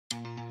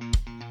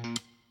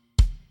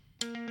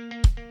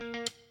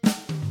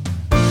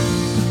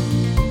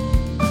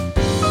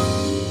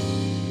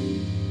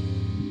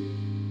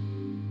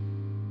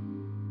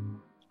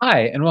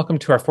Hi, and welcome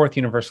to our fourth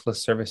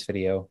Universalist service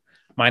video.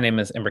 My name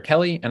is Ember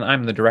Kelly, and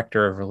I'm the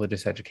Director of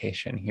Religious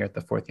Education here at the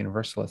Fourth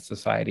Universalist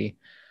Society.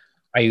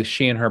 I use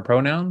she and her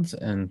pronouns,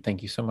 and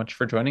thank you so much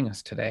for joining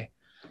us today.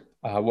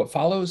 What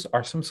follows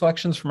are some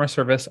selections from our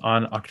service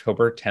on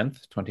October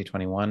 10th,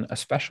 2021, a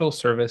special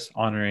service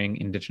honoring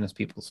Indigenous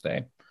Peoples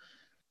Day.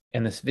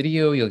 In this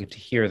video, you'll get to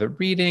hear the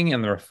reading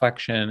and the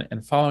reflection,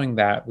 and following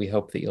that, we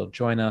hope that you'll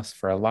join us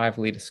for a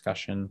lively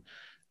discussion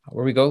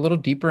where we go a little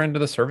deeper into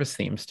the service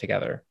themes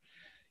together.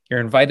 You're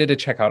invited to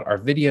check out our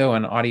video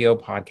and audio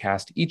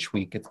podcast each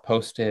week. It's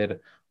posted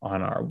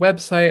on our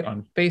website,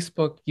 on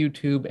Facebook,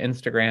 YouTube,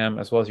 Instagram,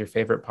 as well as your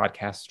favorite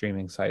podcast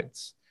streaming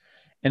sites.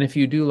 And if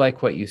you do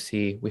like what you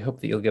see, we hope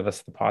that you'll give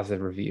us the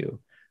positive review.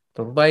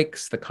 The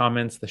likes, the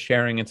comments, the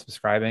sharing, and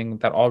subscribing,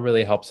 that all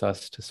really helps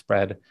us to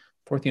spread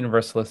Fourth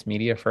Universalist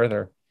media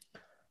further.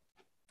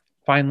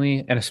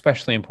 Finally, and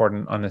especially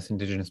important on this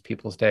Indigenous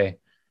Peoples Day,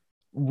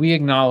 we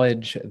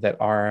acknowledge that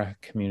our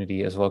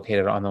community is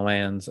located on the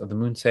lands of the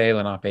Munsee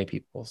Lenape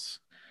peoples.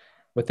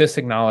 With this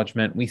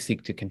acknowledgement, we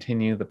seek to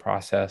continue the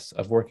process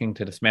of working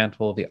to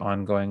dismantle the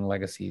ongoing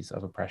legacies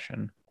of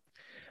oppression.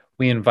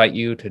 We invite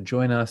you to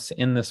join us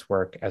in this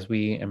work as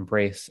we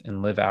embrace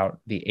and live out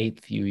the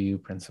 8th UU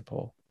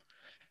principle.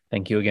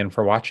 Thank you again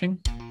for watching.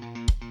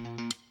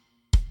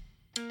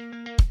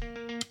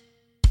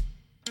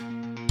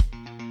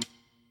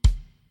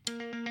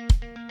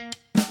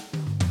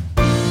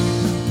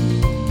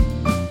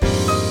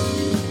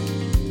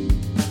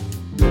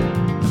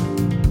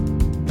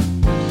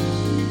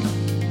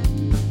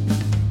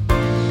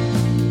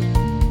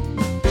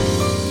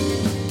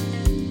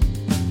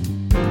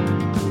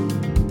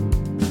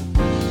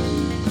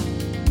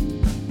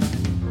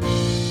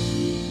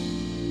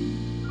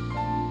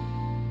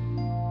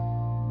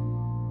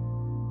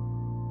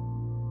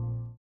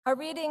 Our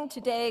reading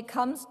today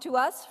comes to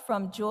us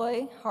from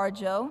Joy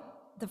Harjo,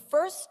 the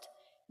first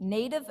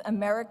Native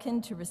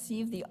American to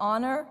receive the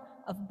honor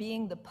of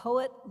being the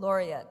Poet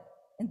Laureate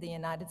in the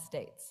United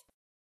States.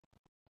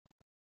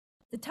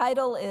 The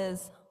title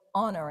is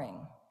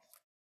Honoring.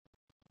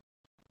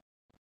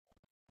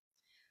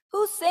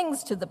 Who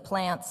sings to the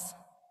plants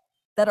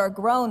that are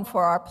grown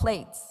for our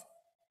plates?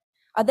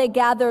 Are they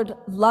gathered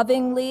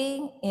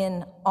lovingly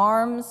in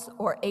arms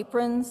or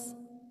aprons?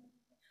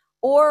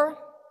 Or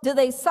do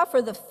they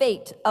suffer the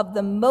fate of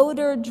the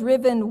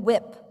motor-driven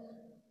whip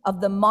of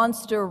the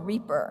monster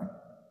reaper?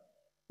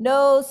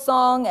 No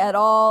song at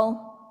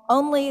all,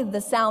 only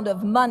the sound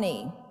of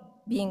money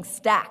being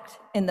stacked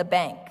in the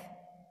bank.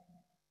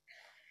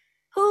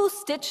 Who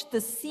stitched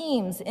the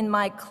seams in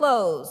my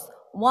clothes,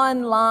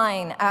 one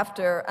line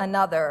after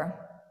another?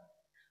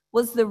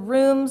 Was the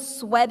room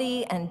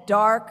sweaty and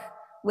dark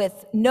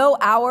with no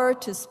hour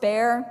to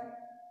spare?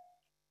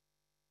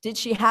 Did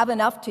she have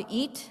enough to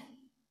eat?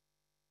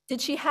 Did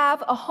she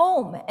have a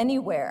home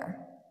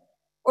anywhere?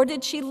 Or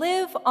did she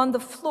live on the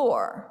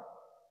floor?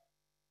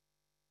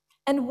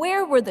 And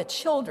where were the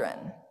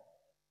children?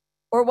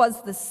 Or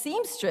was the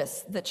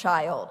seamstress the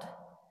child,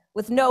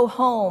 with no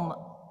home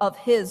of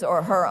his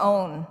or her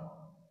own?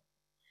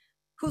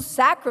 Who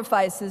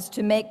sacrifices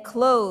to make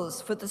clothes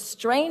for the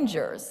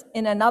strangers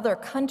in another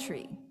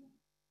country?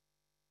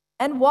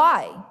 And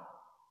why?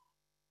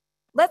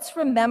 Let's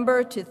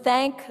remember to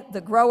thank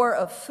the grower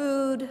of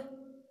food,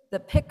 the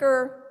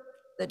picker,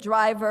 the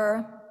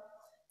driver,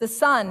 the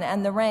sun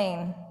and the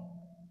rain.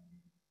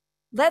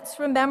 Let's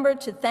remember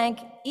to thank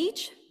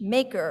each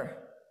maker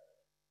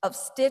of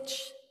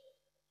stitch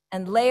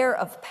and layer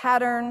of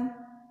pattern,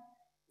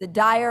 the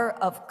dyer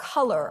of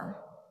color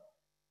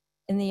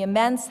in the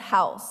immense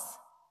house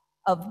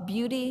of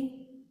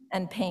beauty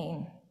and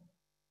pain.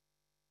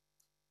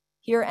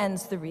 Here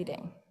ends the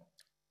reading.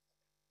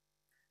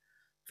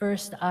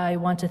 First, I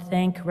want to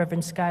thank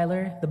Reverend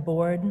Schuyler, the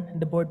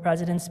board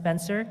president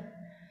Spencer,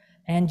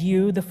 and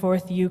you, the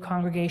 4th U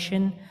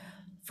congregation,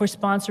 for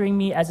sponsoring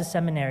me as a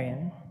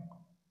seminarian.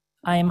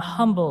 I am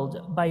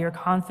humbled by your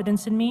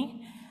confidence in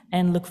me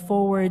and look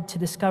forward to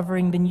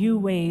discovering the new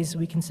ways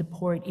we can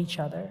support each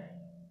other.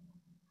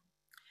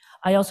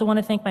 I also want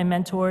to thank my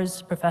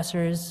mentors,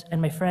 professors,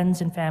 and my friends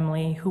and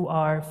family who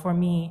are, for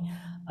me,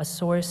 a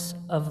source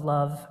of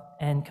love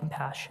and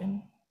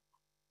compassion.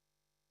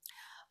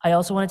 I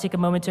also want to take a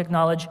moment to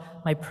acknowledge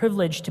my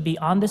privilege to be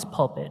on this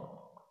pulpit.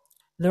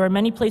 There are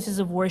many places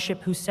of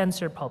worship who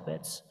censor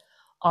pulpits,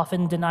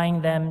 often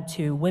denying them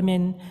to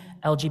women,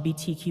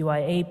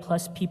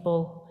 LGBTQIA+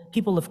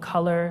 people of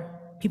color,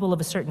 people of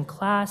a certain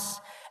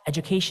class,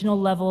 educational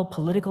level,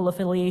 political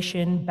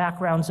affiliation,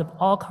 backgrounds of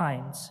all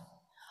kinds.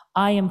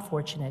 I am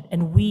fortunate,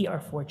 and we are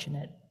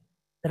fortunate,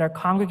 that our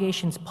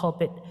congregation's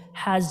pulpit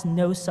has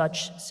no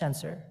such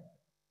censor,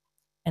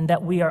 and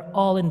that we are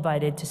all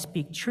invited to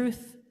speak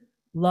truth,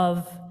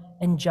 love,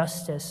 and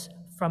justice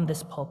from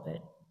this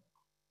pulpit.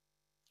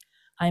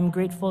 I am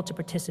grateful to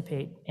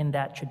participate in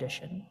that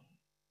tradition.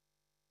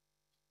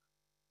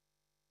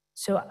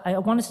 So I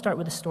want to start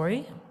with a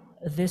story.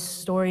 This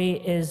story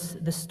is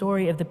the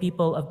story of the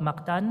people of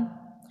Mactan,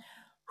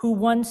 who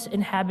once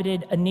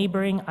inhabited a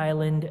neighboring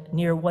island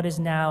near what is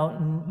now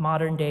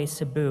modern-day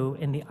Cebu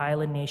in the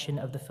island nation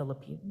of the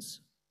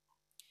Philippines.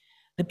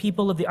 The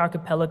people of the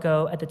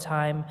archipelago at the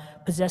time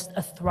possessed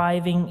a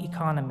thriving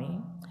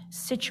economy,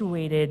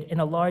 situated in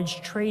a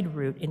large trade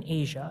route in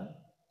Asia.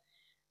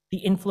 The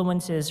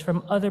influences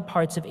from other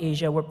parts of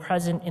Asia were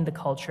present in the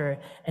culture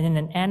and in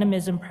an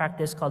animism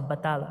practice called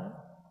batala,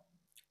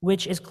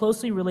 which is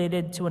closely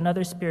related to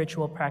another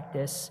spiritual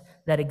practice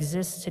that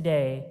exists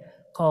today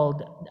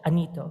called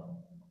anito.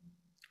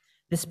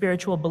 The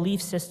spiritual belief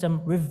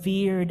system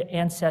revered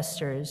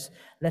ancestors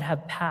that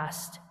have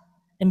passed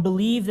and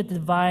believed that the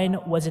divine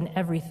was in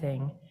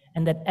everything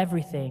and that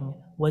everything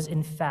was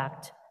in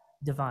fact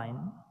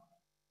divine.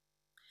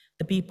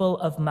 The people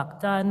of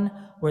Mactan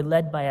were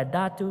led by a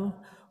datu,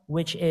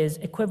 which is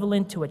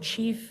equivalent to a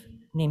chief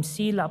named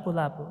Si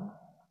Lapu-Lapu.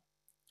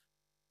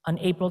 On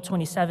April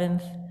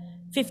 27th,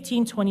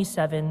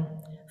 1527,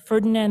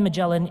 Ferdinand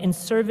Magellan, in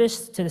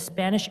service to the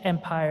Spanish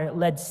Empire,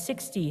 led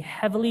 60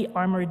 heavily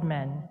armored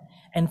men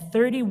and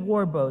 30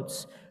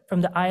 warboats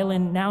from the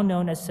island now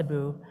known as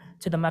Cebu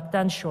to the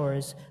Mactan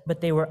shores,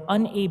 but they were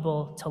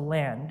unable to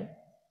land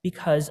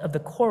because of the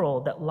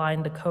coral that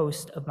lined the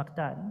coast of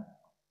Mactan.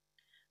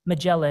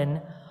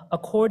 Magellan,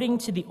 according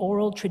to the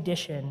oral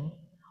tradition,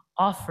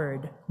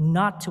 offered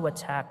not to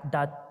attack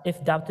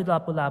if Datu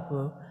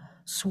Lapu-Lapu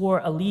swore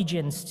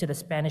allegiance to the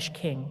Spanish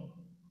king.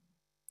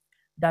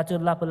 Datu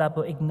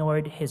Lapu-Lapu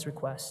ignored his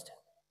request.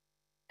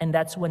 And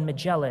that's when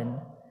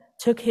Magellan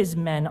took his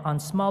men on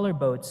smaller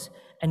boats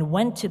and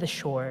went to the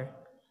shore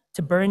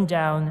to burn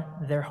down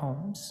their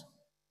homes.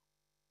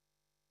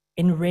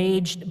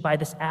 Enraged by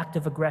this act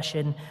of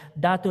aggression,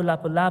 Datu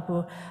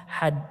Lapu-Lapu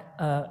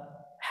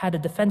had a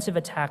defensive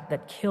attack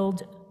that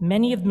killed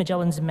many of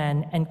Magellan's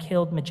men and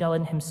killed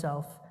Magellan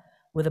himself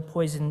with a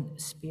poisoned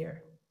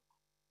spear.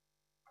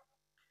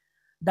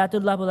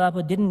 Datu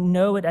Lapu-Lapu didn't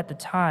know it at the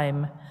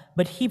time,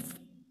 but he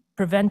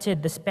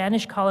prevented the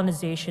Spanish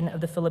colonization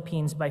of the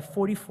Philippines by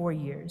 44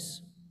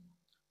 years.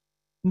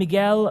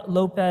 Miguel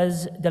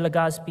Lopez de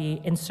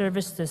Legazpi, in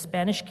service to the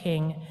Spanish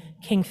king,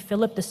 King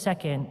Philip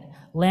II,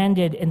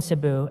 landed in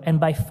Cebu and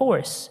by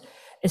force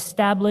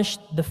established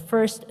the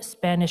first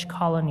Spanish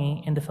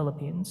colony in the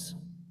Philippines.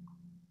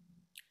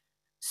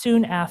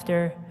 Soon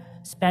after,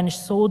 Spanish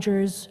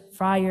soldiers,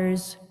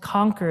 friars,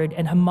 conquered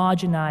and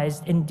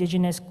homogenized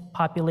indigenous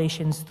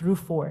populations through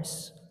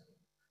force.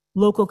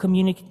 Local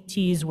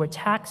communities were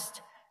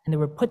taxed and they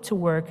were put to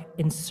work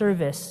in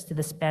service to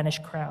the Spanish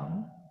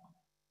crown.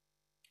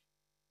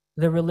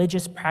 The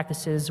religious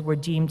practices were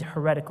deemed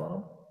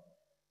heretical,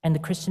 and the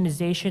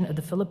Christianization of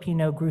the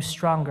Filipino grew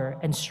stronger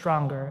and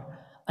stronger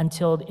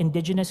until the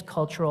indigenous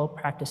cultural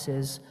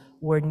practices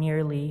were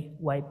nearly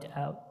wiped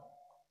out.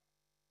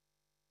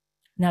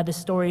 Now, the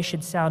story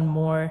should sound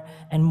more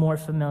and more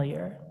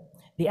familiar.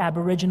 The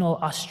Aboriginal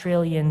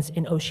Australians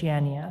in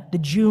Oceania, the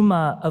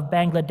Juma of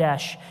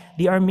Bangladesh,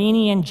 the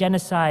Armenian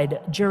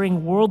genocide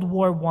during World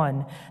War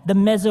I, the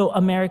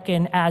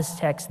Mesoamerican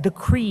Aztecs, the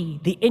Cree,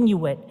 the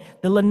Inuit,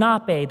 the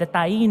Lenape, the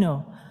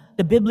Taino,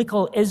 the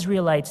biblical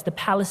Israelites, the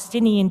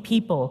Palestinian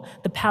people,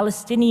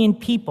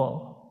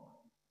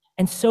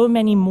 and so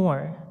many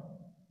more.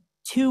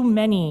 Too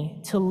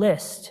many to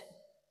list.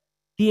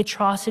 The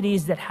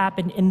atrocities that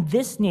happened in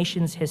this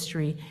nation's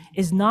history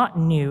is not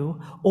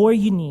new or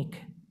unique.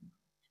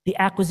 The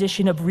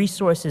acquisition of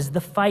resources, the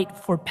fight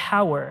for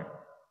power,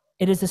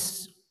 it is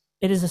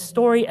a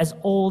story as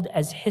old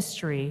as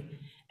history,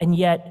 and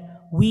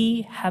yet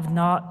we have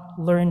not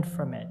learned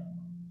from it.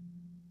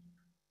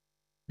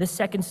 The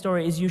second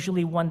story is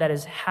usually one that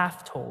is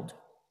half told.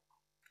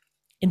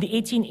 In the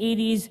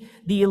 1880s,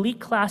 the elite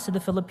class of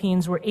the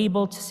Philippines were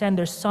able to send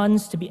their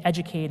sons to be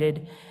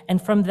educated, and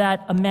from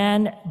that, a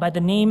man by the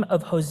name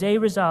of Jose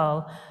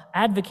Rizal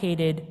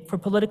advocated for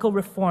political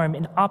reform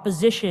in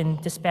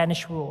opposition to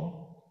Spanish rule.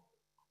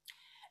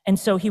 And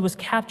so he was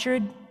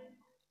captured,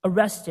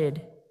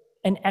 arrested,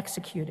 and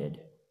executed.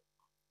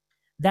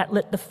 That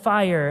lit the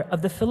fire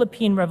of the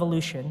Philippine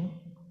Revolution.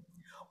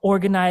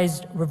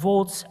 Organized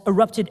revolts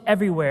erupted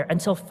everywhere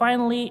until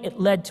finally it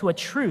led to a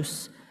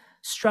truce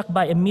struck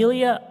by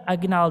Emilia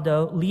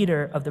Aguinaldo,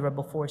 leader of the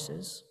rebel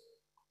forces.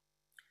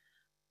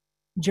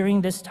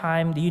 During this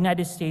time, the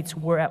United States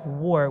were at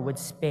war with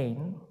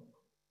Spain.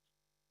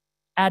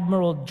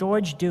 Admiral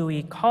George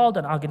Dewey called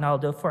on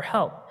Aguinaldo for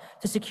help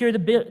to secure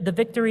the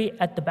victory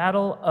at the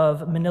Battle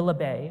of Manila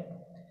Bay,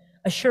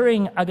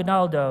 assuring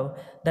Aguinaldo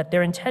that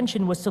their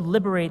intention was to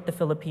liberate the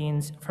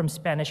Philippines from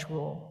Spanish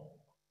rule.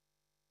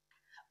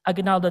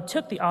 Aguinaldo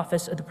took the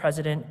office of the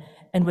president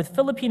and with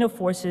Filipino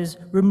forces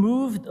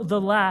removed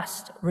the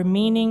last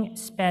remaining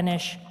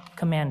Spanish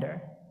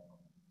commander.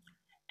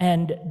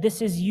 And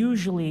this is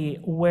usually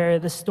where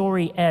the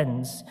story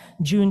ends.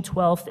 June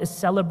 12th is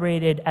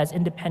celebrated as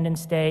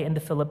Independence Day in the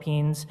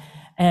Philippines,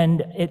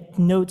 and it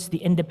notes the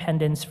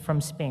independence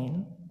from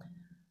Spain.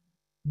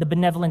 The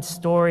benevolent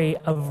story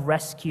of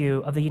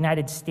rescue of the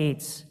United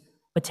States.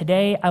 But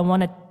today I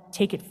want to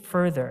take it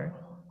further.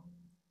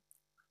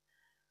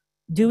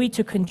 Dewey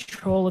took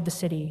control of the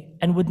city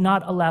and would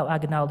not allow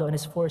Aguinaldo and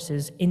his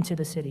forces into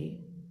the city.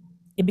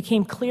 It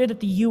became clear that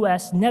the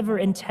US never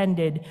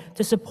intended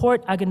to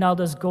support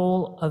Aguinaldo's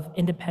goal of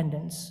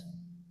independence.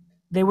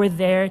 They were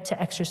there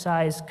to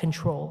exercise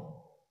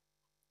control.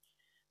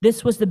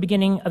 This was the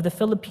beginning of the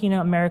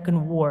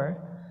Filipino-American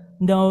War,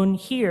 known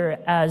here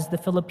as the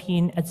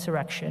Philippine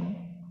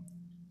Insurrection.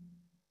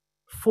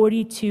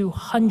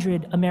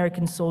 4,200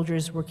 American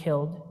soldiers were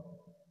killed,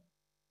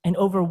 and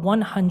over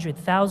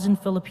 100,000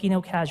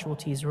 Filipino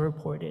casualties were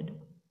reported.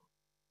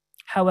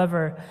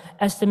 However,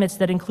 estimates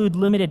that include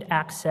limited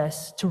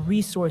access to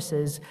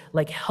resources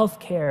like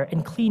healthcare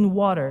and clean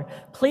water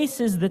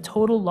places the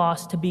total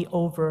loss to be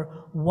over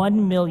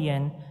 1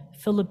 million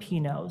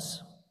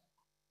Filipinos.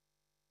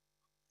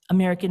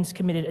 Americans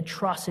committed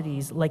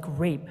atrocities like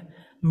rape,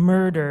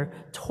 murder,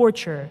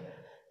 torture,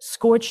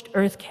 scorched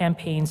earth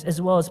campaigns,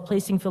 as well as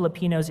placing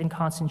Filipinos in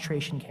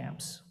concentration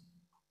camps.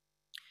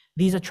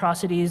 These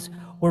atrocities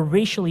were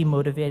racially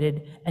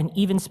motivated and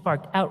even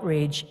sparked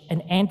outrage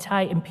and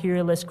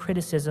anti-imperialist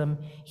criticism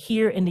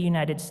here in the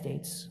United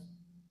States.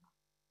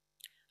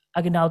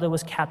 Aguinaldo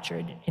was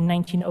captured in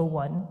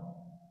 1901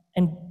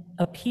 and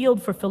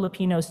appealed for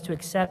Filipinos to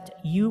accept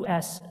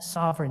U.S.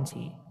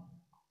 sovereignty.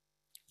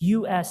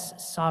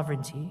 U.S.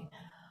 sovereignty,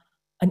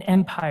 an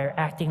empire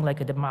acting like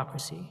a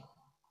democracy.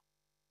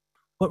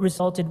 What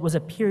resulted was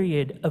a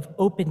period of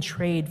open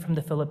trade from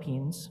the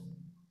Philippines,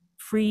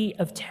 free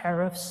of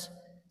tariffs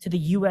to the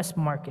US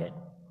market,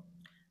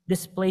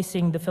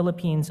 displacing the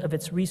Philippines of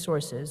its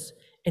resources,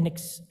 and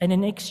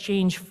in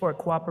exchange for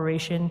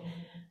cooperation,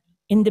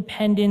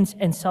 independence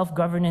and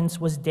self-governance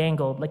was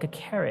dangled like a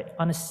carrot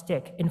on a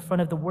stick in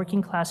front of the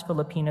working class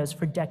Filipinos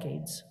for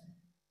decades,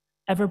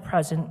 ever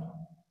present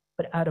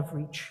but out of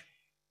reach.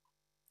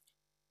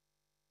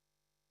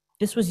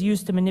 This was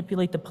used to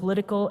manipulate the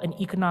political and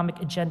economic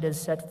agendas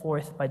set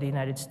forth by the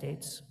United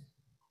States.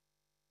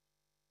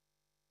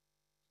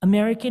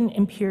 American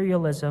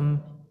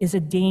imperialism is a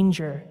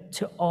danger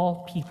to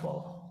all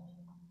people.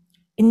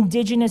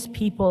 Indigenous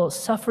people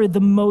suffer the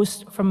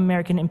most from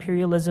American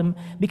imperialism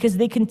because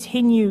they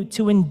continue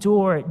to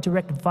endure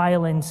direct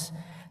violence,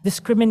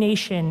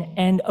 discrimination,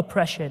 and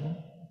oppression.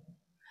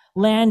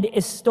 Land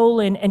is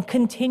stolen and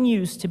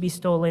continues to be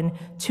stolen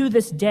to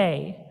this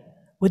day,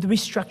 with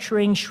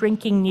restructuring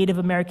shrinking Native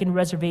American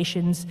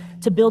reservations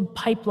to build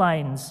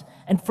pipelines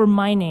and for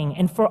mining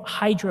and for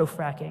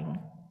hydrofracking.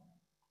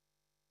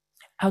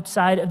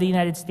 Outside of the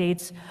United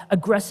States,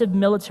 aggressive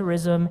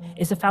militarism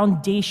is a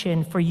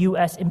foundation for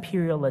US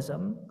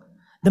imperialism.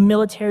 The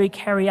military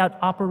carry out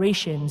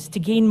operations to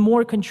gain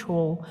more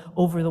control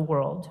over the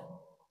world.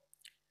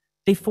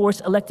 They force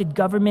elected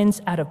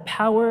governments out of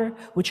power,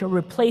 which are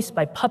replaced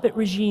by puppet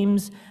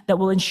regimes that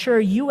will ensure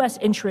US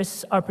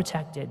interests are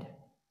protected.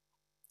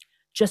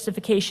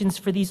 Justifications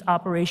for these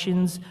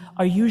operations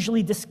are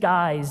usually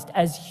disguised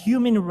as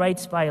human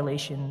rights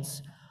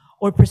violations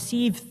or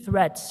perceived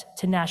threats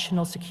to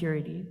national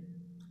security.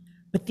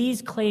 But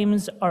these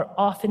claims are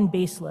often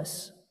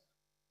baseless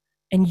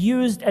and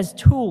used as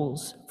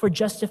tools for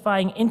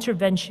justifying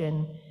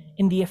intervention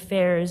in the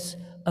affairs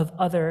of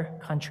other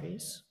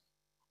countries.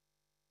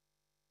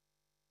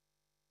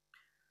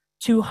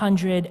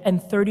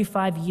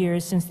 235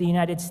 years since the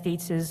United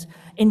States'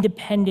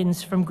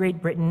 independence from Great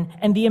Britain,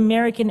 and the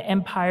American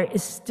empire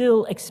is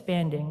still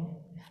expanding,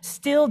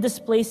 still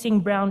displacing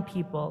brown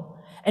people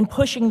and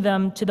pushing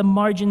them to the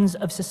margins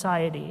of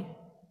society.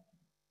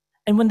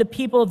 And when the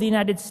people of the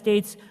United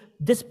States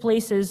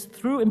displaces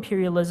through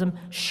imperialism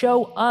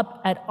show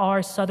up at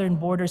our southern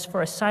borders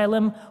for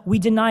asylum, we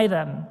deny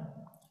them,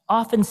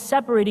 often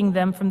separating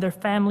them from their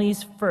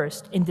families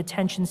first in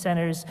detention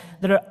centers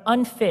that are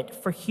unfit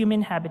for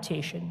human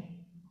habitation.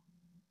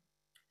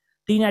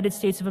 The United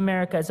States of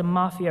America is a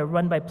mafia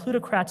run by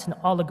plutocrats and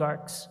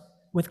oligarchs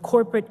with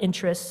corporate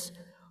interests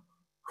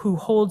who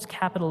holds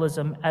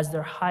capitalism as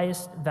their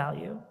highest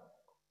value.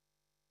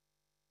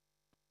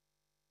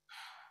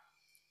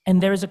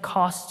 And there is a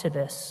cost to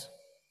this.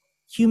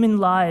 Human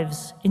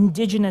lives,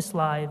 indigenous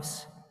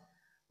lives,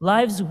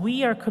 lives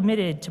we are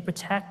committed to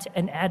protect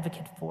and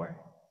advocate for.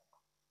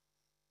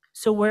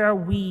 So where are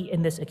we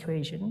in this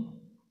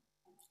equation?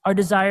 Our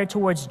desire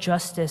towards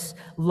justice,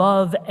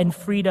 love, and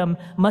freedom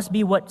must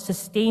be what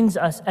sustains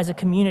us as a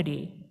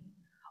community.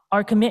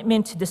 Our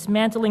commitment to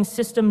dismantling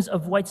systems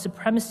of white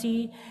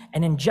supremacy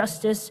and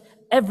injustice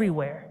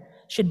everywhere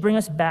should bring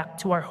us back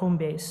to our home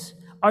base,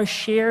 our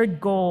shared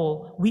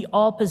goal we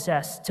all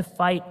possess to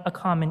fight a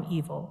common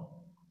evil.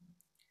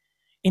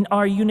 In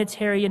our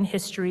Unitarian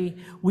history,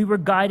 we were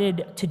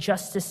guided to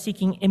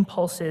justice-seeking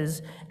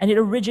impulses, and it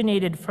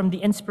originated from the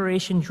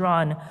inspiration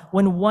drawn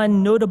when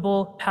one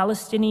notable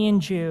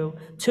Palestinian Jew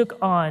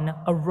took on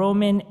a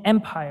Roman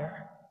Empire.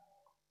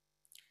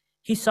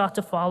 He sought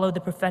to follow the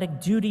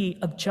prophetic duty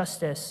of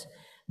justice,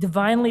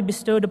 divinely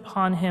bestowed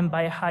upon him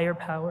by a higher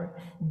power,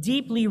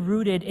 deeply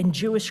rooted in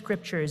Jewish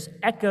scriptures,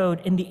 echoed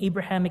in the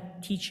Abrahamic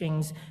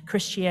teachings,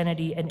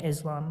 Christianity and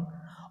Islam,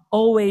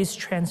 always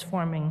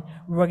transforming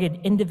rugged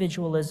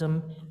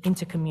individualism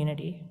into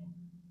community.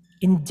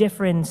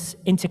 indifference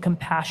into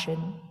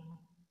compassion,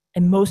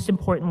 and most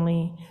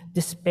importantly,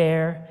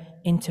 despair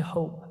into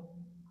hope.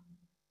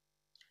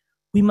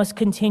 We must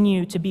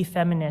continue to be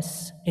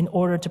feminists in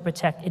order to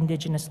protect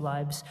Indigenous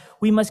lives.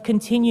 We must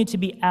continue to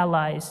be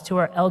allies to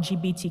our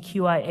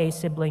LGBTQIA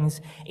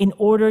siblings in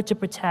order to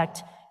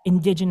protect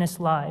Indigenous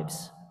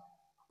lives.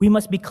 We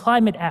must be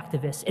climate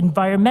activists,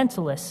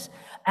 environmentalists,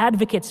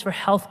 advocates for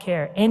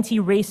healthcare,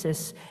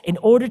 anti-racists in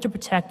order to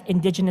protect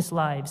Indigenous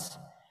lives.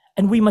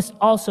 And we must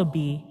also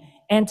be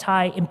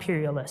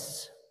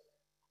anti-imperialists.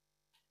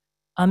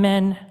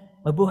 Amen.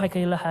 Mabuhay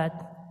kayo lahat,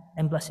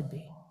 and blessed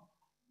be.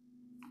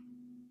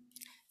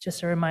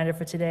 Just a reminder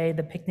for today,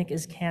 the picnic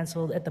is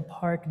canceled at the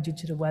park due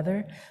to the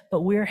weather,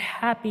 but we're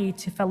happy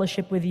to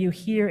fellowship with you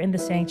here in the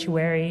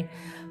sanctuary.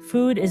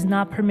 Food is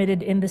not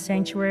permitted in the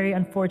sanctuary,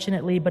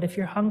 unfortunately, but if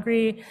you're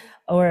hungry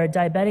or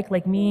diabetic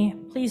like me,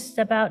 please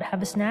step out,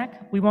 have a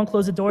snack. We won't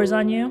close the doors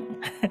on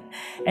you.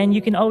 And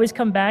you can always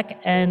come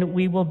back and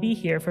we will be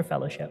here for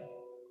fellowship.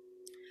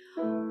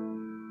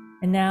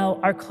 And now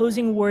our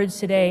closing words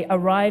today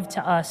arrive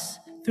to us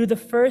through the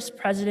first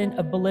president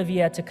of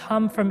Bolivia to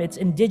come from its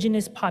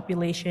indigenous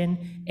population,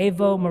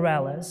 Evo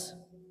Morales.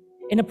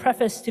 In a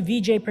preface to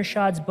Vijay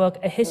Prashad's book,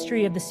 A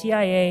History of the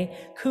CIA,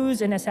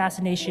 Coups and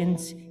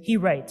Assassinations, he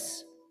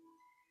writes,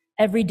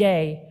 "Every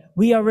day,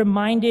 we are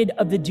reminded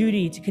of the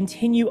duty to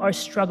continue our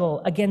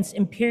struggle against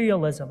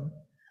imperialism,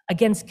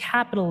 against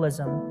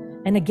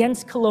capitalism, and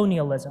against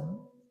colonialism.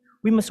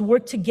 We must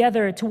work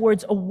together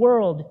towards a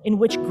world in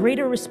which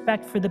greater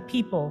respect for the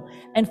people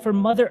and for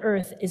Mother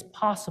Earth is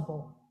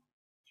possible.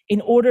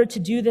 In order to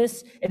do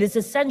this, it is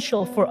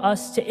essential for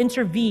us to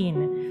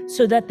intervene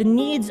so that the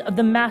needs of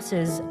the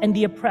masses and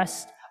the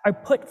oppressed are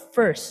put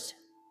first.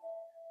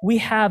 We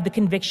have the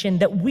conviction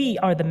that we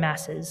are the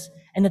masses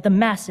and that the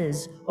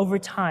masses, over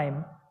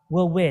time,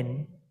 will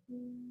win."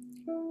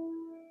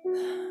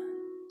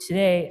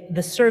 Today,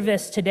 the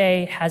service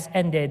today has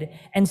ended,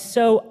 and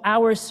so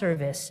our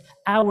service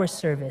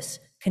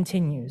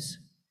continues.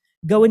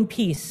 Go in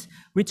peace,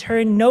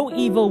 return no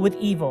evil with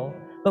evil,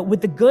 but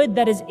with the good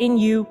that is in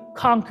you,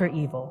 conquer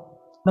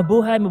evil.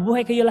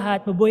 Mabuhay kayo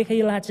lahat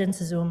dyan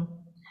sa Zoom,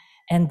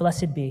 and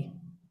blessed be.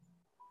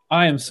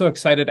 I am so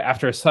excited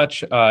after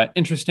such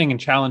interesting and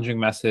challenging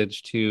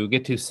message to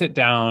get to sit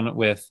down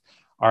with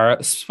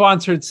our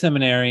sponsored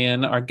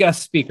seminarian, our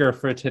guest speaker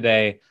for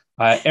today,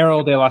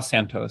 Errol de los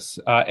Santos.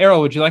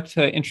 Errol, would you like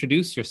to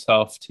introduce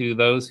yourself to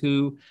those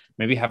who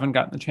maybe haven't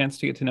gotten the chance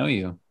to get to know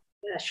you?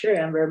 Yeah, sure,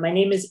 Amber. My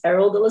name is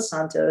Errol de los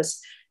Santos.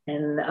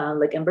 And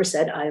like Ember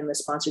said, I'm a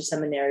sponsored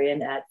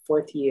seminarian at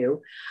 4th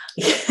U,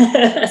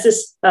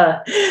 as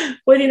a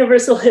Fourth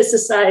Universalist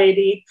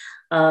Society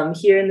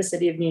here in the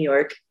city of New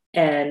York.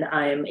 And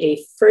I'm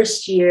a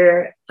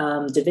first-year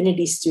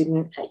divinity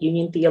student at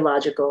Union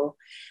Theological.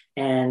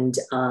 And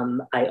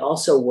I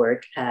also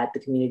work at the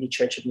Community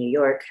Church of New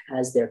York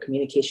as their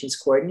communications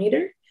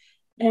coordinator.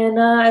 And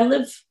I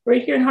live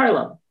right here in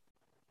Harlem.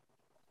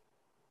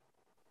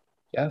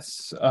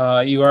 Yes,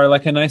 you are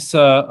like a nice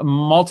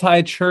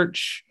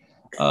multi-church,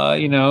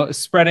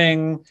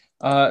 spreading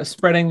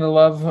the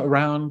love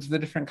around the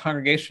different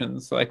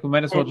congregations. Like we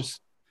might as well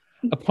just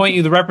appoint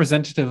you the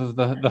representative of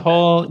the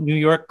whole New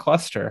York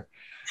cluster.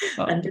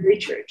 I'm very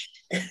churched.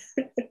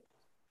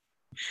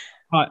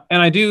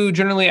 And I do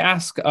generally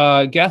ask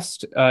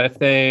guests if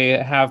they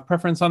have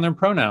preference on their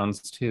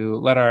pronouns to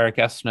let our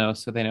guests know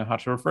so they know how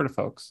to refer to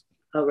folks.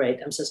 Oh, right.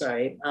 I'm so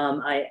sorry.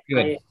 I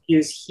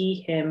use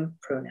he, him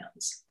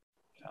pronouns.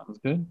 Sounds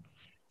good.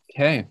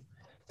 Okay.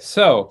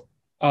 So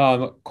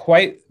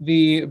quite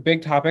the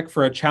big topic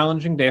for a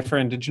challenging day for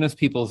Indigenous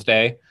Peoples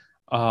Day.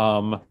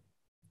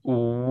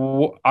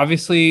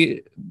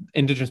 Obviously,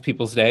 Indigenous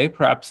Peoples Day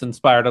perhaps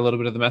inspired a little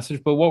bit of the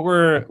message, but what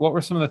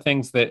were some of the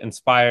things that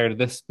inspired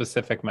this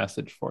specific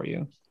message for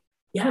you?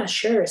 Yeah,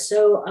 sure.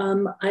 So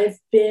I've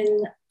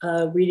been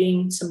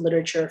reading some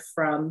literature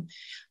from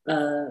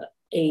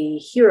a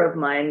hero of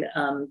mine,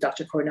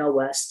 Dr. Cornel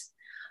West,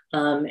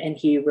 and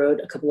he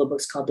wrote a couple of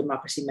books called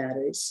Democracy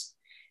Matters.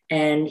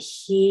 And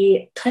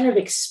he kind of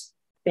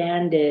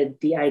expanded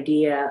the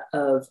idea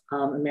of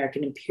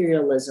American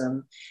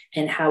imperialism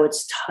and how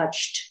it's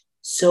touched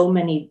so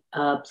many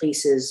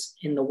places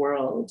in the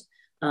world,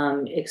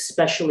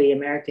 especially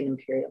American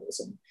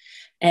imperialism.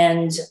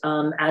 And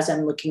as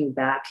I'm looking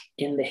back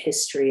in the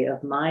history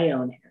of my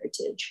own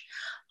heritage,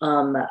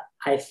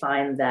 I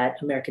find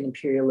that American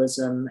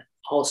imperialism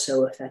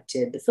also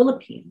affected the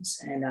Philippines.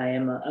 And I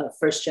am a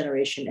first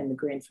generation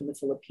immigrant from the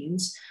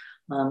Philippines.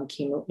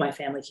 My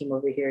family came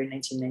over here in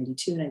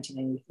 1992,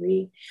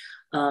 1993.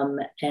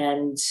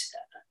 And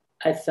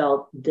I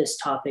felt this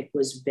topic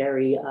was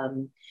very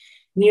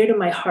near to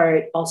my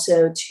heart,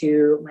 also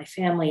to my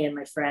family and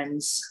my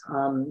friends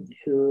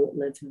who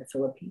lived in the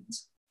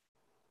Philippines.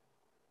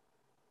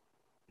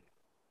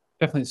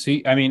 Definitely. So,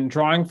 I mean,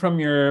 drawing from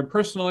your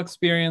personal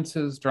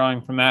experiences,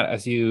 drawing from that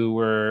as you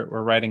were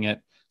writing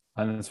it,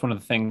 and it's one of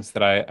the things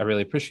that I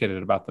really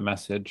appreciated about the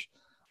message.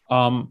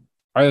 Are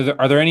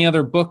there any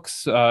other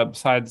books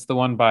besides the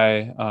one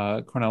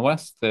by Cornel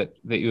West that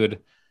you would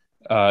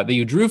that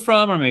you drew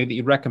from, or maybe that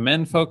you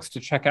recommend folks to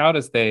check out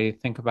as they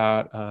think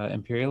about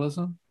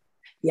imperialism?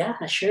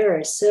 Yeah,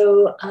 sure.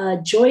 So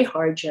Joy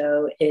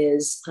Harjo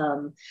is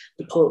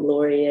the poet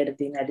laureate of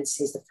the United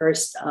States, the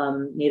first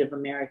Native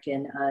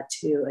American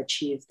to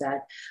achieve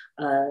that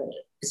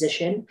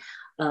position.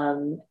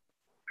 Um,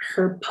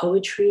 Her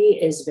poetry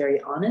is very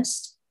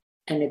honest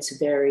and it's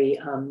very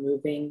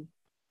moving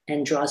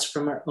and draws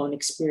from our own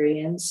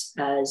experience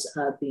as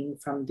being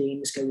from the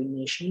Muscogee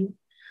Nation.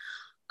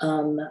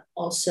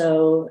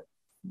 Also,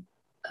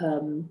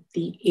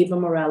 the Eva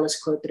Morales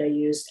quote that I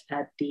used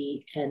at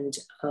the end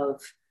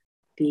of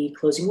the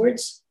closing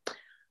words,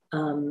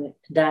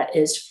 that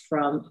is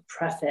from a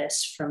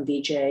preface from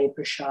Vijay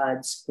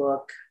Prashad's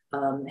book,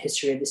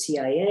 History of the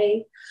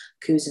CIA,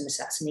 Coups and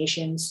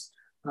Assassinations.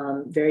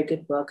 Very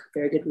good book,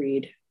 very good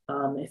read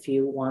if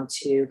you want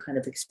to kind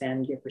of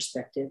expand your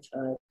perspective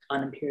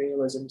on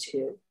imperialism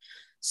too.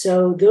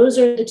 So those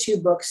are the two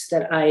books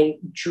that I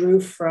drew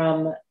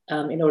from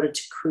in order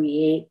to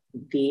create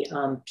the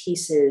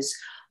pieces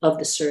of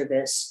the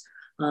service.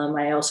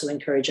 I also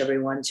encourage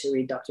everyone to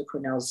read Dr.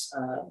 Cornel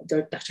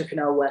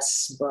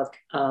West's book,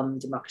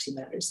 Democracy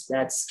Matters.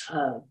 That's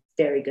a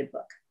very good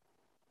book.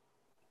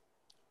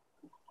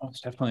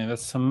 Most definitely.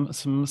 That's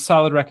some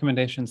solid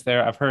recommendations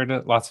there. I've heard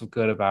lots of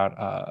good about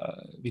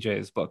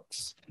Vijay's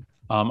books.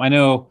 I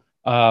know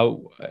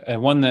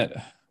one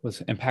that was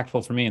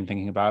impactful for me in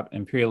thinking about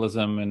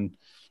imperialism and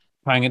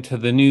tying it to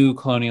the new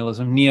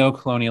colonialism,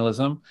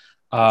 neo-colonialism,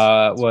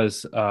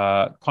 was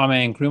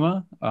Kwame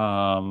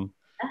Nkrumah,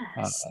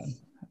 Yes.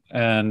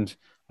 and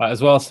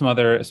as well as some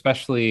other,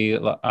 especially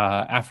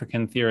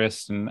African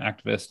theorists and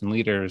activists and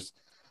leaders,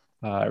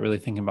 really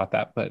thinking about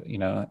that. But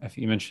if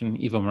you mentioned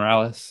Evo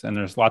Morales, and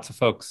there's lots of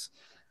folks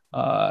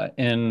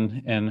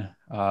in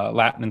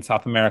Latin and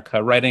South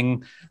America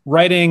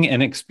writing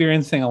and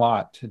experiencing a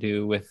lot to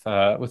do with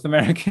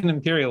American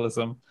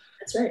imperialism.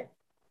 That's right.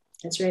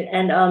 That's right.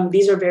 And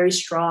these are very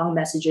strong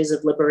messages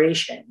of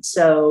liberation.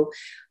 So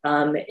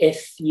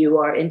if you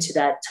are into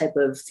that type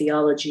of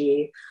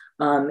theology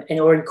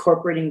or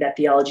incorporating that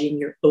theology in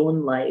your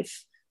own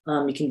life,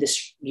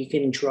 you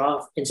can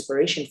draw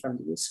inspiration from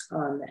these.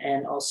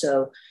 And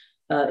also,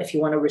 if you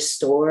want to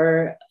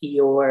restore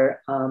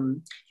your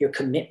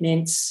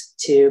commitments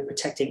to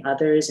protecting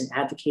others and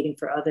advocating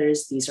for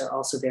others, these are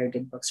also very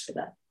good books for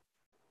that.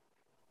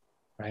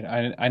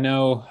 Right. I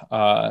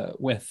know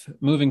with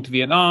moving to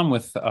Vietnam,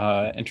 with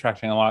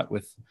interacting a lot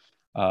with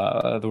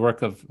the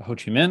work of Ho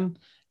Chi Minh,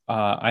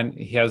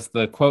 he has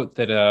the quote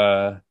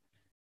that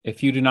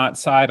if you do not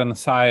side on the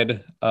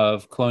side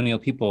of colonial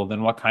people,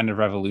 then what kind of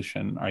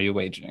revolution are you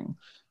waging?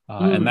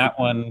 And that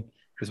one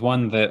is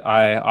one that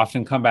I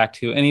often come back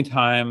to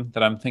anytime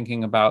that I'm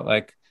thinking about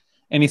like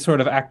any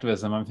sort of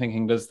activism. I'm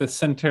thinking, does this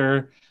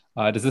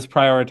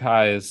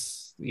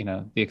prioritize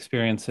the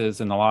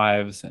experiences and the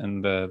lives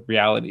and the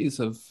realities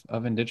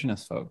of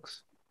Indigenous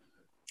folks?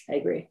 I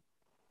agree.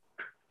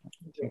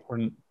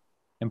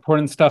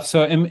 Important stuff.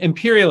 So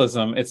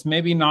imperialism, it's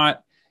maybe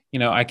not,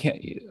 I can't,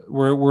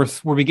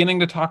 we're beginning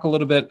to talk a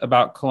little bit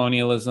about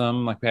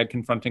colonialism. Like we had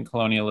Confronting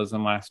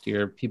Colonialism last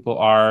year. People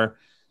are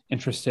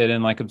interested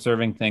in like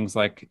observing things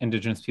like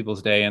Indigenous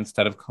Peoples Day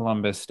instead of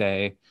Columbus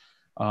Day.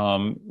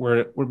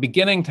 We're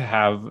beginning to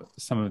have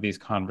some of these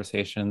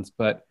conversations,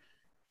 but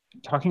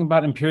talking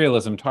about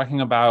imperialism,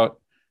 talking about,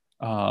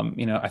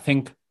 I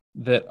think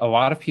that a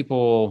lot of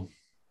people,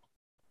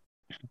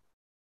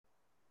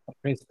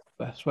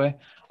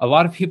 a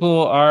lot of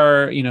people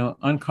are,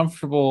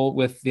 uncomfortable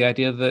with the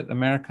idea that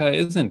America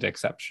isn't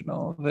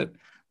exceptional, that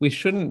we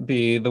shouldn't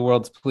be the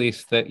world's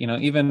police, that,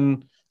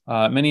 even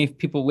many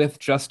people with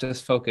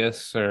justice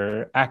focus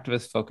or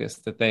activist focus,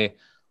 that they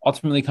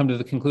ultimately come to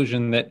the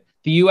conclusion that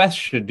the US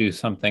should do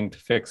something to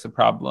fix a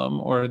problem,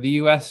 or the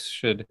US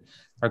should,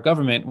 our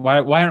government,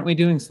 why aren't we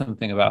doing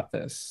something about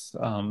this?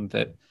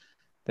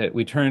 That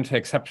we turn to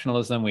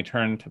exceptionalism, we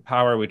turn to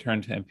power, we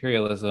turn to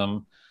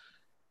imperialism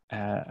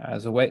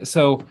as a way.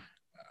 So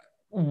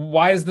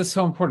why is this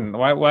so important?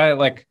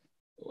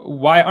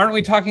 Why aren't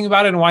we talking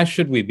about it, and why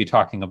should we be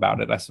talking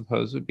about it, I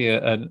suppose would be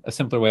a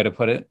simpler way to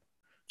put it.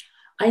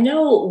 I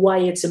know why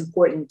it's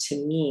important to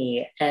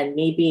me, and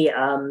maybe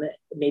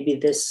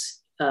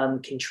this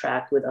can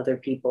track with other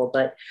people,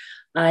 but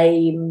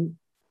I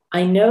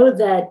know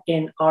that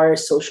in our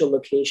social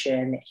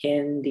location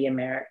in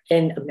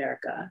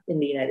America, in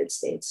the United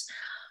States,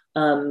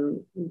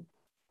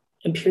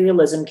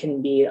 imperialism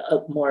can be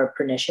more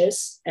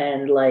pernicious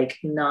and like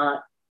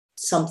not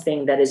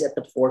something that is at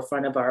the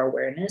forefront of our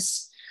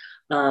awareness.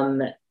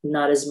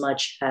 Not as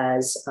much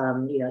as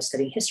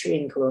studying history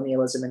and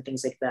colonialism and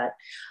things like that,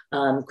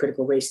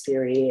 critical race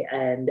theory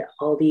and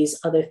all these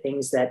other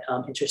things that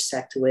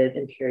intersect with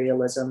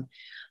imperialism.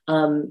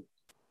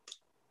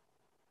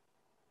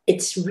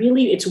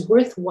 It's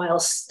worthwhile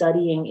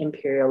studying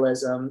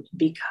imperialism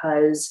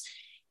because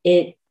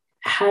it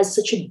has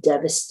such a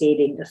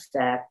devastating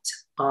effect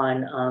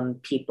on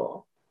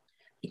people.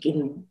 It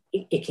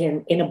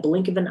can, in a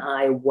blink of an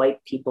eye,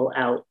 wipe people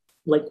out,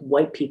 like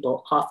wipe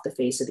people off the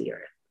face of the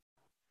earth.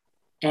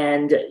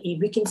 And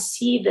we can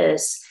see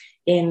this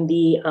in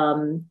the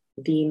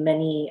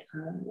many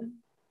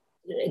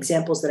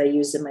examples that I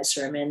used in my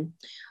sermon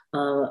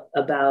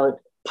about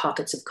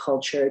pockets of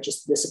culture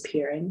just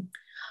disappearing,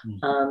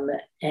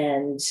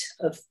 and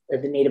of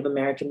the Native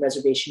American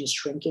reservations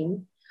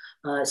shrinking.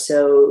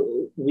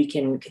 So we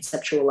can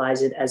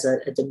conceptualize it as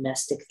a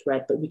domestic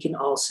threat, but we can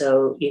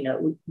also,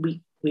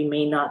 we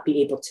may not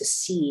be able to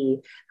see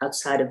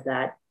outside of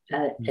that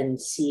and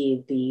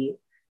see the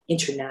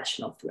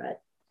international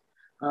threat,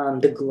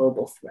 the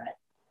global threat,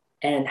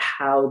 and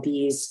how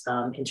these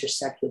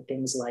intersect with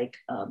things like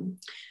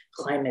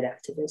climate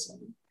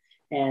activism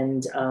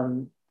and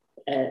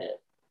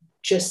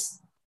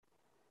just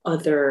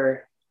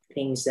other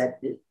things that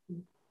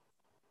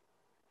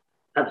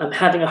I'm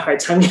having a hard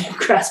time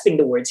grasping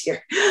the words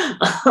here.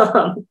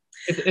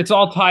 It's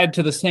all tied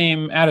to the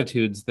same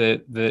attitudes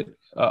that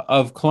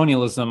of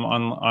colonialism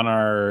on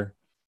our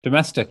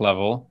domestic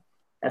level.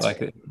 That's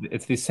like right.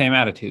 it's these same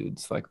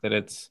attitudes, like that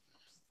it's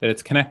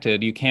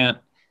connected. You can't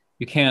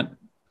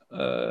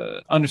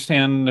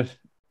understand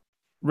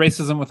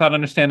racism without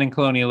understanding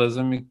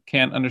colonialism. You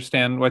can't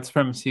understand white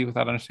supremacy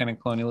without understanding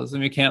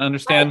colonialism. You can't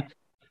understand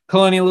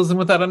colonialism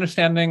without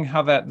understanding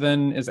how that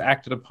then is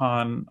acted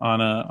upon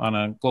on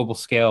a global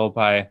scale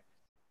by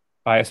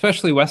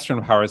especially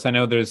Western powers. I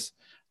know there's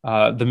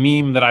the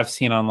meme that I've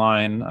seen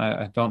online.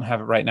 I don't have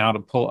it right now to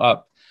pull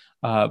up,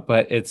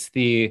 but it's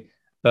the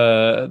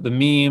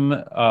meme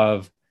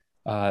of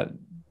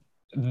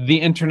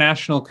the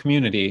international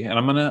community, and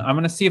I'm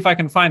gonna see if I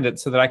can find it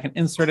so that I can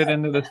insert it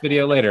into this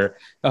video later.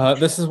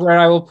 This is where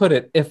I will put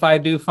it if I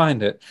do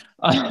find it.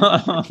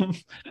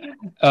 But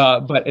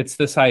it's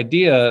this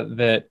idea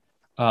that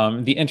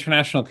the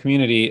international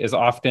community is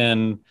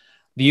often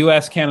the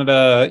U.S.,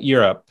 Canada,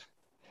 Europe.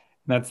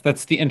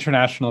 That's the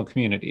international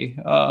community,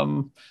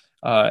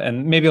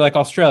 and maybe like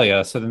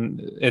Australia. So then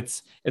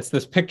it's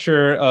this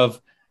picture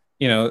of,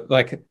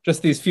 like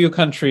just these few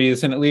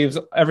countries, and it leaves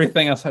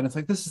everything else. And it's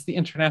like, this is the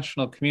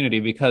international community,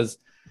 because,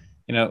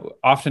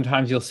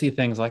 oftentimes you'll see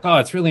things like, oh,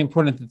 it's really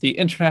important that the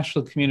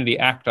international community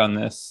act on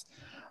this.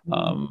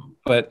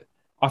 But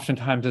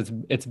oftentimes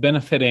it's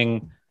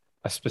benefiting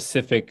a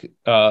specific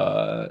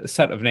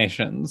set of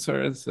nations,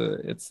 or it's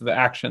the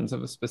actions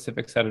of a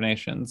specific set of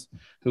nations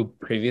who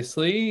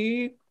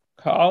previously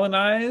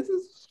colonized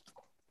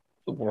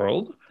the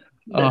world.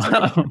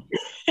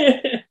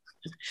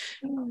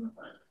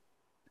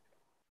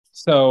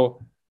 So,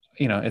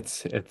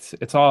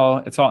 it's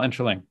all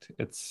interlinked.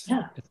 It's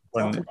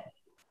important.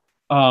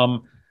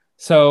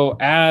 So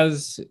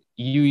as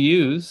you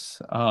use,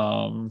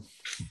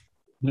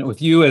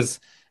 with you as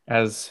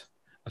a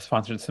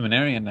sponsored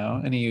seminarian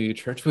now in a UU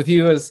church, with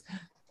you as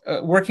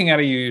working at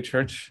a UU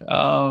church,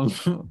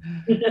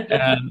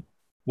 and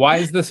why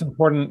is this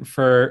important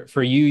for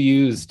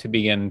UUs to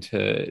begin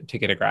to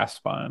get a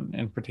grasp on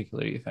in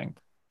particular, you think?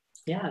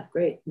 Yeah,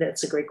 great.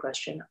 That's a great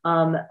question.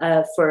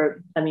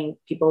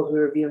 People who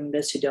are viewing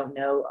this who don't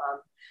know,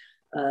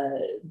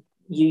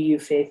 UU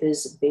faith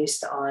is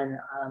based on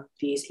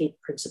these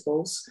 8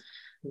 principles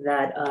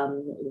that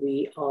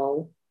we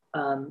all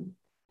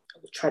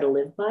try to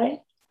live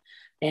by.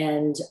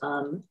 And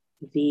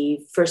the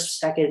first,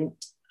 second,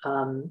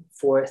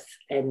 fourth,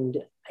 and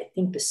I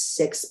think the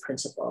 6th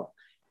principle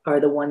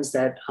are the ones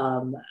that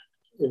are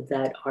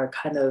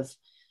kind of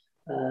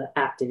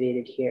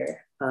activated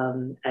here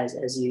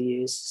as you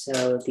use.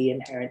 So the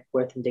inherent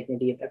worth and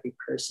dignity of every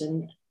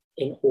person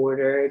in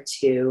order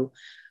to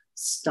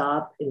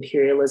stop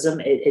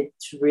imperialism.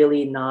 It's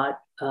really not,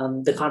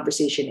 the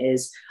conversation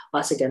is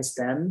us against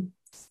them.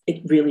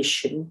 It really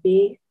shouldn't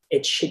be.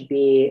 It should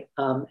be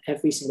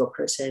every single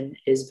person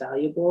is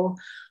valuable.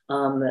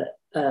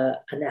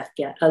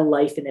 A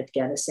life in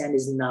Afghanistan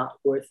is not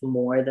worth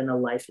more than a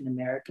life in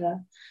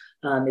America,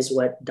 is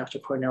what Dr.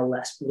 Cornel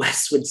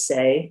West would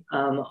say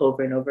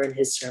over and over in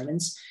his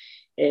sermons.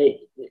 And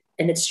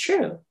it's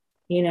true,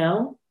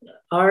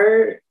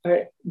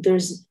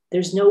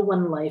 there's no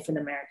one life in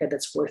America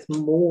that's worth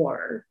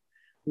more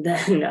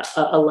than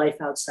a life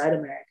outside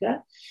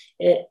America.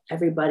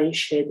 Everybody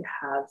should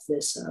have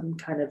this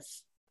kind of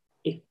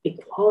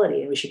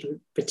equality, and we should be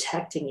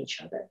protecting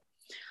each other.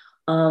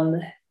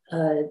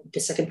 The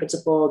second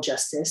principle,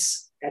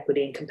 justice,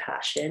 equity, and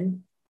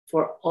compassion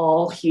for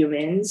all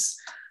humans.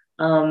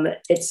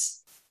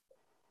 It's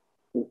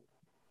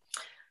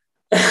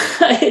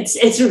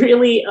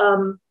really,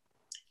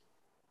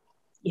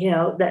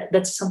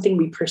 that's something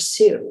we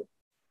pursue.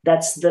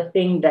 That's the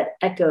thing that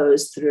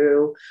echoes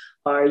through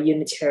our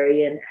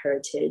Unitarian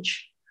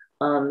heritage,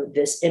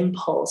 this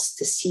impulse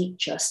to seek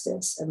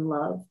justice and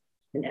love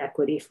and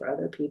equity for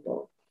other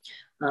people.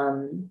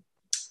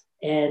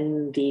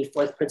 And the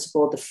 4th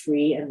principle, the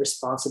free and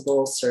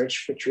responsible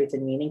search for truth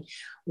and meaning.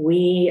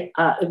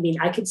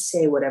 I could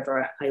say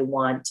whatever I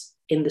want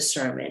in the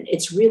sermon.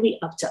 It's really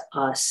up to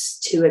us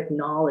to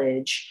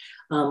acknowledge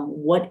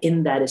what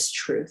in that is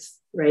truth,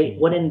 right?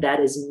 What in that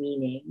is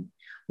meaning?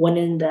 What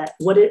in that,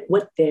 what's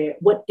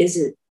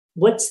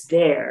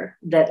there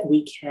that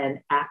we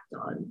can act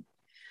on?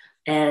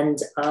 And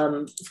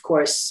of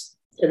course,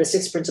 the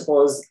sixth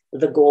principle is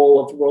the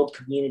goal of world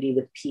community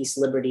with peace,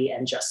 liberty,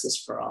 and justice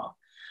for all.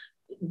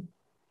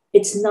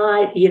 It's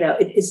not,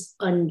 it is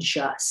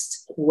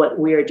unjust what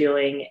we are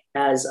doing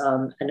as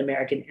an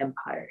American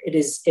empire. It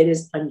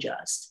is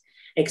unjust.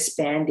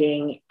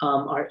 Expanding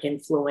our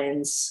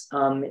influence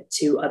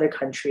to other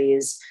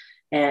countries,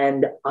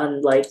 and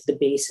on like the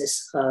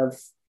basis of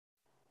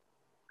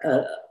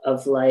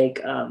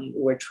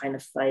we're trying to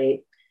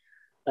fight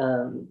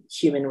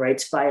human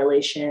rights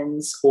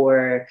violations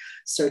or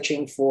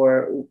searching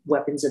for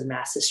weapons of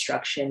mass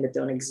destruction that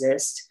don't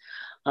exist.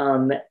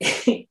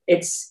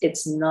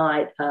 It's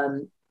not,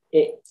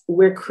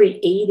 we're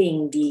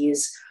creating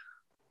these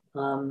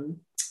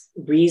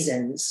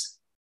reasons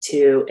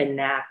to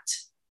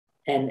enact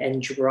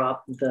and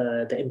drop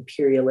the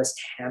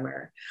imperialist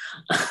hammer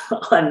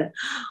on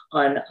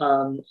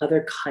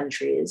other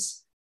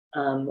countries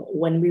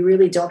when we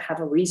really don't have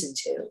a reason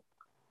to.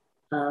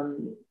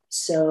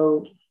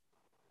 So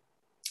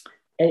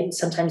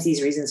sometimes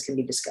these reasons can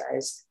be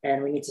disguised,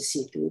 and we need to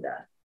see through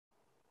that.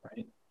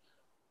 Right.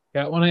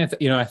 Yeah. When I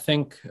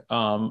think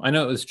I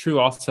know it was true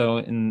also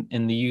in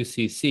the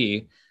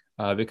UCC.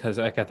 Because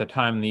like at the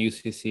time the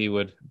UCC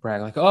would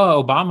brag like,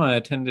 oh, Obama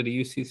attended a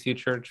UCC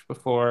church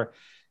before.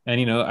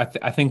 And,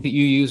 I think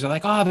the UUs are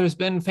like, oh, there's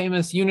been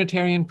famous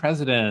Unitarian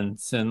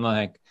presidents. And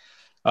like,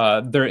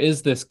 there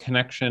is this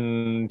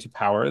connection to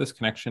power, this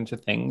connection to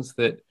things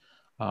that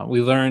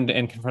we learned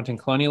in Confronting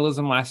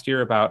Colonialism last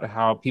year about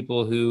how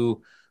people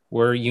who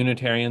were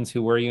Unitarians,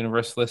 who were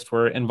Universalists,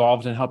 were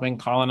involved in helping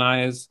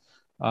colonize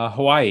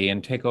Hawaii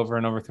and take over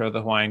and overthrow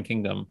the Hawaiian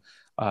kingdom.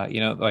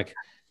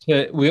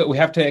 We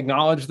have to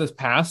acknowledge this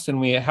past,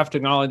 and we have to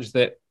acknowledge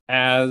that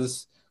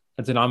as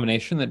a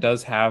denomination that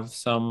does have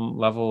some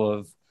level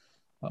of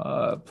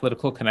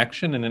political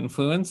connection and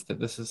influence, that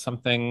this is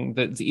something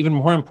that's even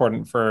more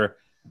important for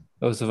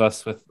those of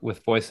us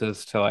with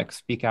voices to like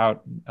speak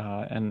out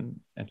and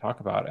talk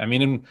about. I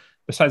mean, and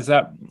besides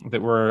that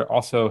we're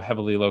also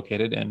heavily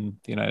located in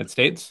the United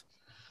States,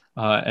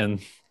 and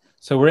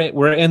so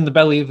we're in the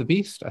belly of the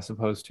beast, I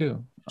suppose,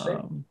 too. That's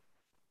right.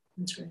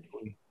 That's right.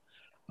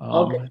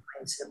 All good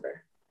points,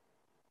 Ember.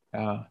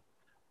 Yeah.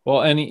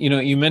 Well, and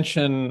you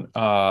mentioned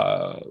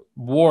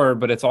war,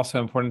 but it's also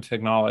important to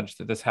acknowledge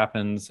that this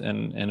happens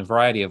in a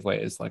variety of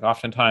ways. Like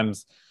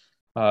oftentimes,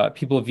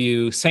 people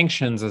view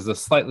sanctions as a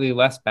slightly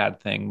less bad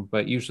thing,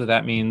 but usually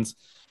that means,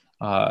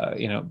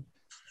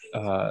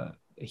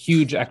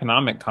 huge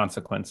economic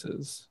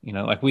consequences.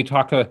 Like we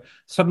talk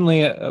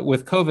suddenly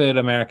with COVID,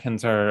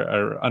 Americans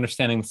are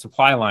understanding the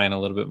supply line a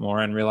little bit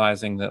more and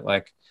realizing that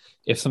like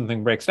if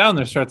something breaks down,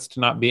 there starts to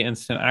not be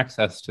instant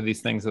access to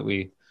these things that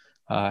we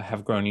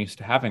have grown used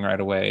to having right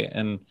away.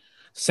 And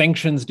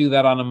sanctions do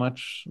that on a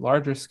much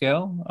larger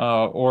scale,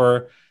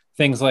 or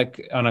things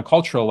like on a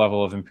cultural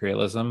level of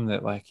imperialism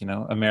that like,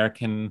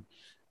 American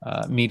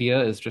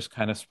media is just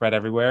kind of spread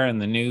everywhere,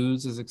 and the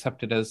news is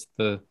accepted as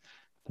the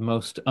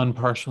most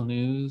impartial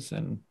news.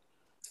 And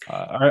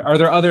are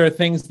there other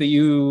things that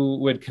you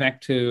would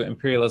connect to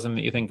imperialism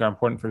that you think are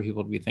important for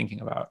people to be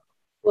thinking about?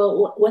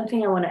 Well, one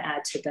thing I want to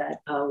add to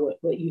that,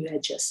 what you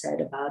had just said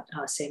about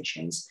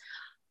sanctions.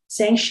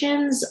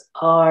 Sanctions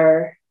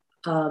are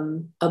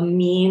a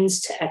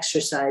means to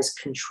exercise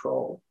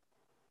control.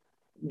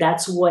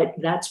 That's what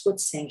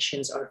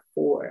sanctions are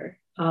for,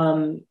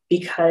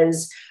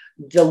 because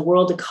the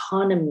world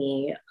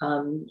economy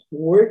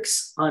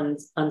works on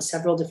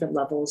several different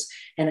levels,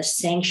 and a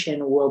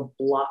sanction will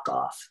block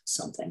off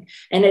something,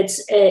 and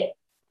that's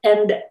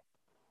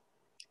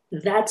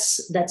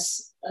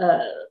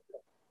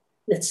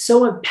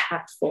so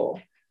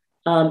impactful,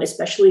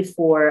 especially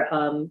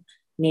for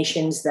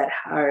nations that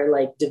are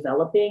like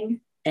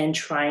developing and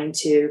trying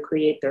to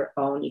create their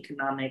own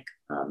economic,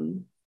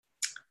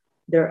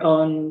 they're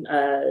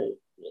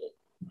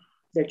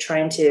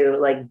trying to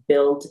like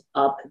build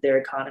up their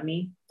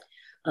economy.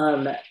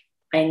 I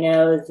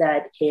know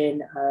that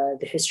in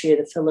the history of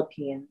the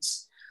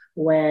Philippines,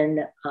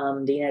 when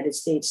the United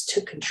States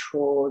took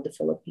control of the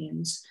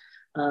Philippines,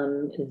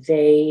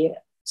 they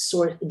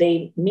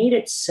made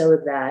it so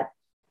that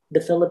the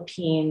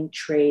Philippine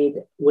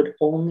trade would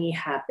only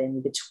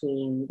happen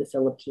between the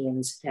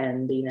Philippines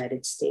and the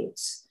United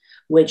States,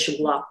 which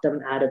locked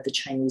them out of the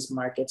Chinese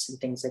markets and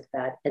things like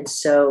that. And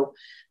so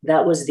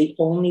that was the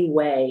only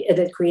way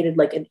that created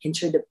like an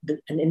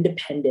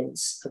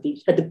independence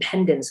a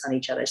dependence on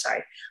each other.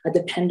 A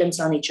dependence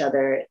on each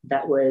other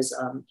that was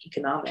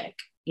economic,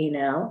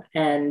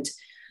 and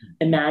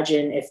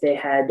imagine if they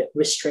had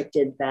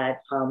restricted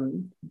that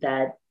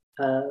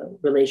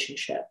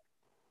relationship.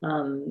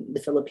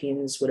 The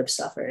Philippines would have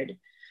suffered,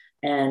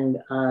 and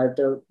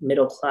the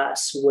middle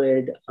class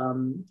would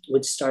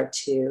start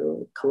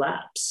to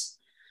collapse.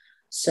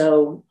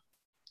 So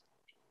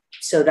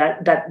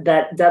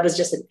that was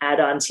just an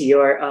add-on to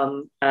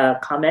your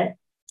comment.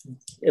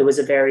 It was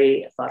a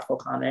very thoughtful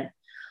comment,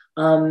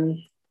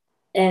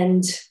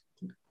 and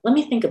let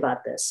me think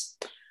about this,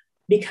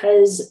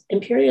 because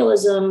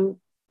imperialism.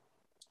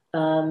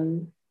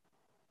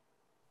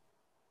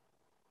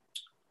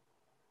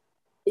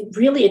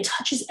 It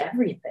touches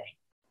everything.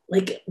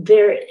 like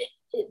there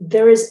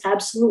is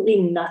absolutely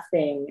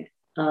nothing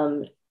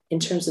in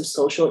terms of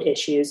social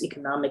issues,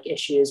 economic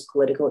issues,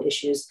 political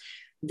issues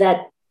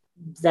that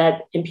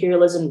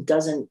imperialism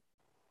doesn't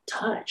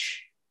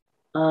touch.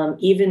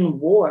 Even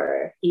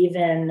war,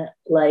 even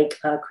like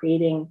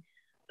creating,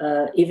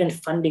 even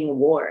funding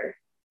war.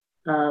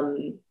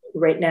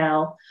 Right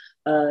now,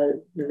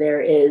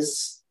 there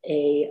is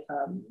an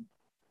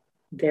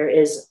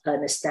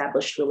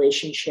established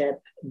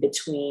relationship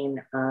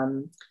between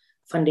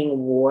funding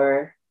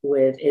war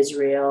with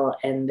Israel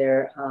and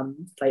their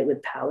fight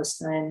with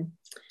Palestine.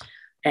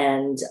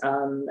 And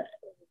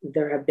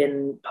there have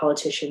been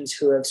politicians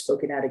who have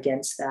spoken out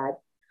against that.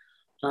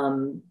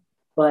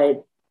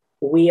 But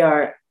we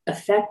are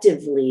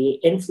effectively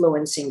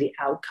influencing the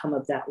outcome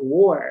of that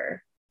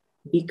war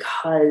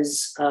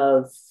because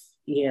of,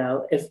 you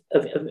know,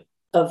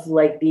 of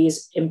like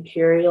these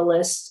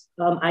imperialist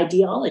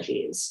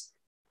ideologies.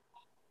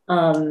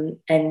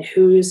 And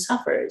who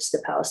suffers?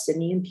 The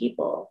Palestinian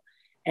people.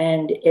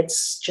 And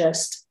it's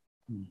just,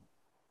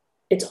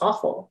 it's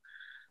awful.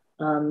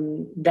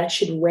 That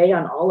should weigh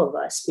on all of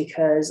us,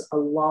 because a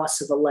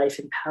loss of a life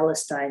in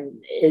Palestine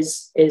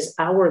is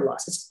our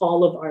loss. It's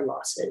all of our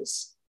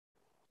losses.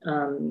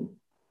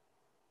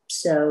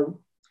 So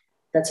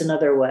that's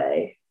another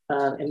way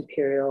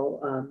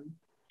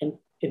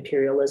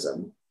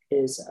imperialism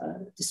is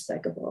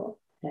despicable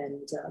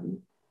and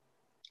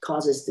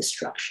causes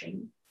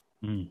destruction.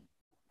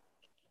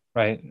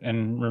 Right,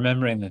 and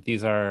remembering that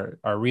these are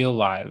real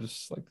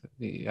lives, like that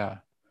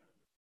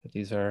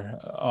these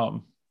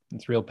are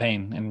it's real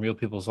pain in real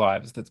people's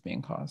lives that's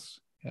being caused.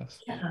 Yes.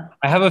 Yeah.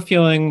 I have a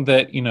feeling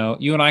that, you know,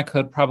 you and I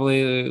could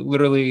probably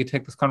literally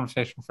take this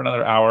conversation for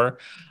another hour.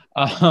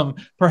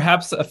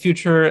 Perhaps a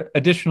future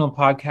additional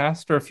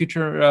podcast or a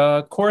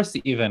future course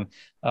even,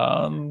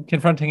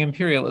 confronting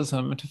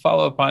imperialism, to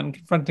follow up on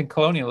confronting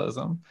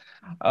colonialism.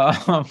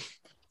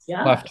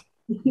 Yeah.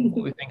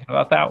 We'll be thinking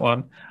about that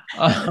one.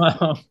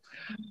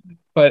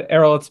 But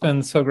Errol, it's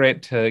been so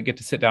great to get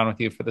to sit down with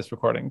you for this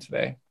recording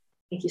today.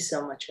 Thank you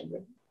so much,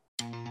 Amber.